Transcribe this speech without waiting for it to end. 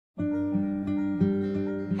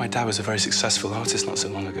My dad was a very successful artist not so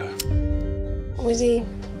long ago. Was he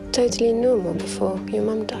totally normal before your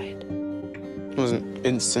mum died? It wasn't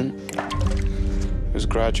instant. It was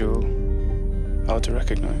gradual, hard to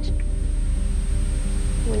recognize.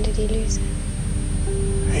 When did he lose it?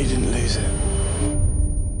 He didn't lose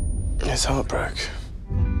it. His heart broke.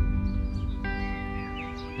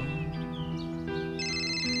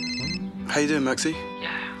 How you doing, Maxie?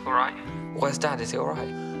 Yeah, all right. Where's Dad? Is he all right?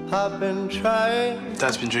 I've been trying.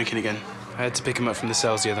 Dad's been drinking again. I had to pick him up from the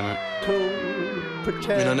cells the other night.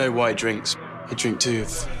 To I mean, I know why he drinks. I drink too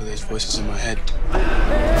of those voices in my head.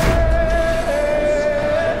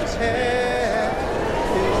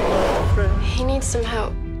 He needs some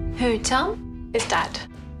help. Who, Tom? His dad.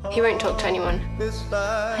 He won't talk to anyone.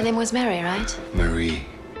 Her name was Mary, right? Marie.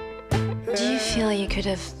 Do you feel you could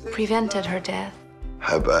have prevented her death?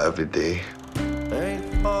 How about every day?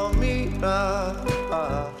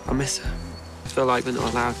 I miss her. I feel like we're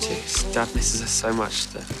not allowed to. Dad misses us so much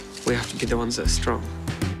that we have to be the ones that are strong.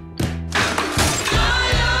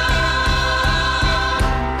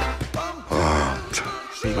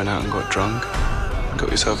 So you went out and got drunk?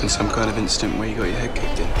 Got yourself in some kind of incident where you got your head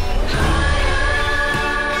kicked in?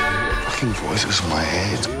 Fucking voices in my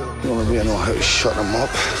head. The only way I know how to shut them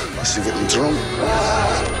up is to get them drunk.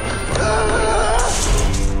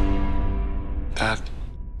 Dad,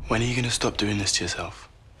 when are you going to stop doing this to yourself?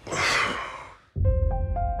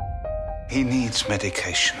 He needs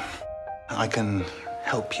medication. I can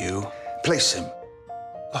help you. Place him.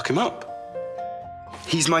 Lock him up.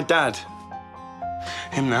 He's my dad.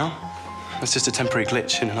 Him now? That's just a temporary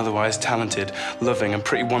glitch in an otherwise talented, loving, and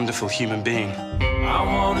pretty wonderful human being. I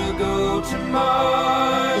wanna go to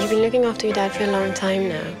Mars. You've been looking after your dad for a long time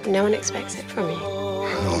now. No one expects it from you.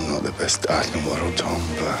 I know I'm not the best dad in the world, Tom,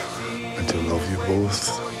 but I do love you both.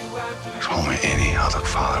 It's only any other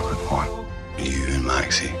father would want you and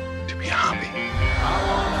Maxie to be happy.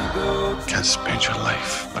 You can't spend your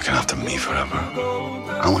life looking after me forever.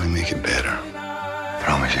 I want to make it better.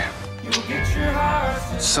 Promise you.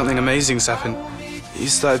 Something amazing's happened. You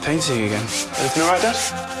started painting again. Everything all right, Dad?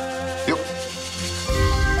 Yep.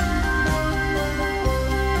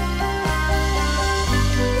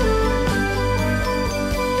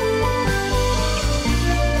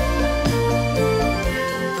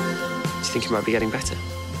 Do you think he might be getting better?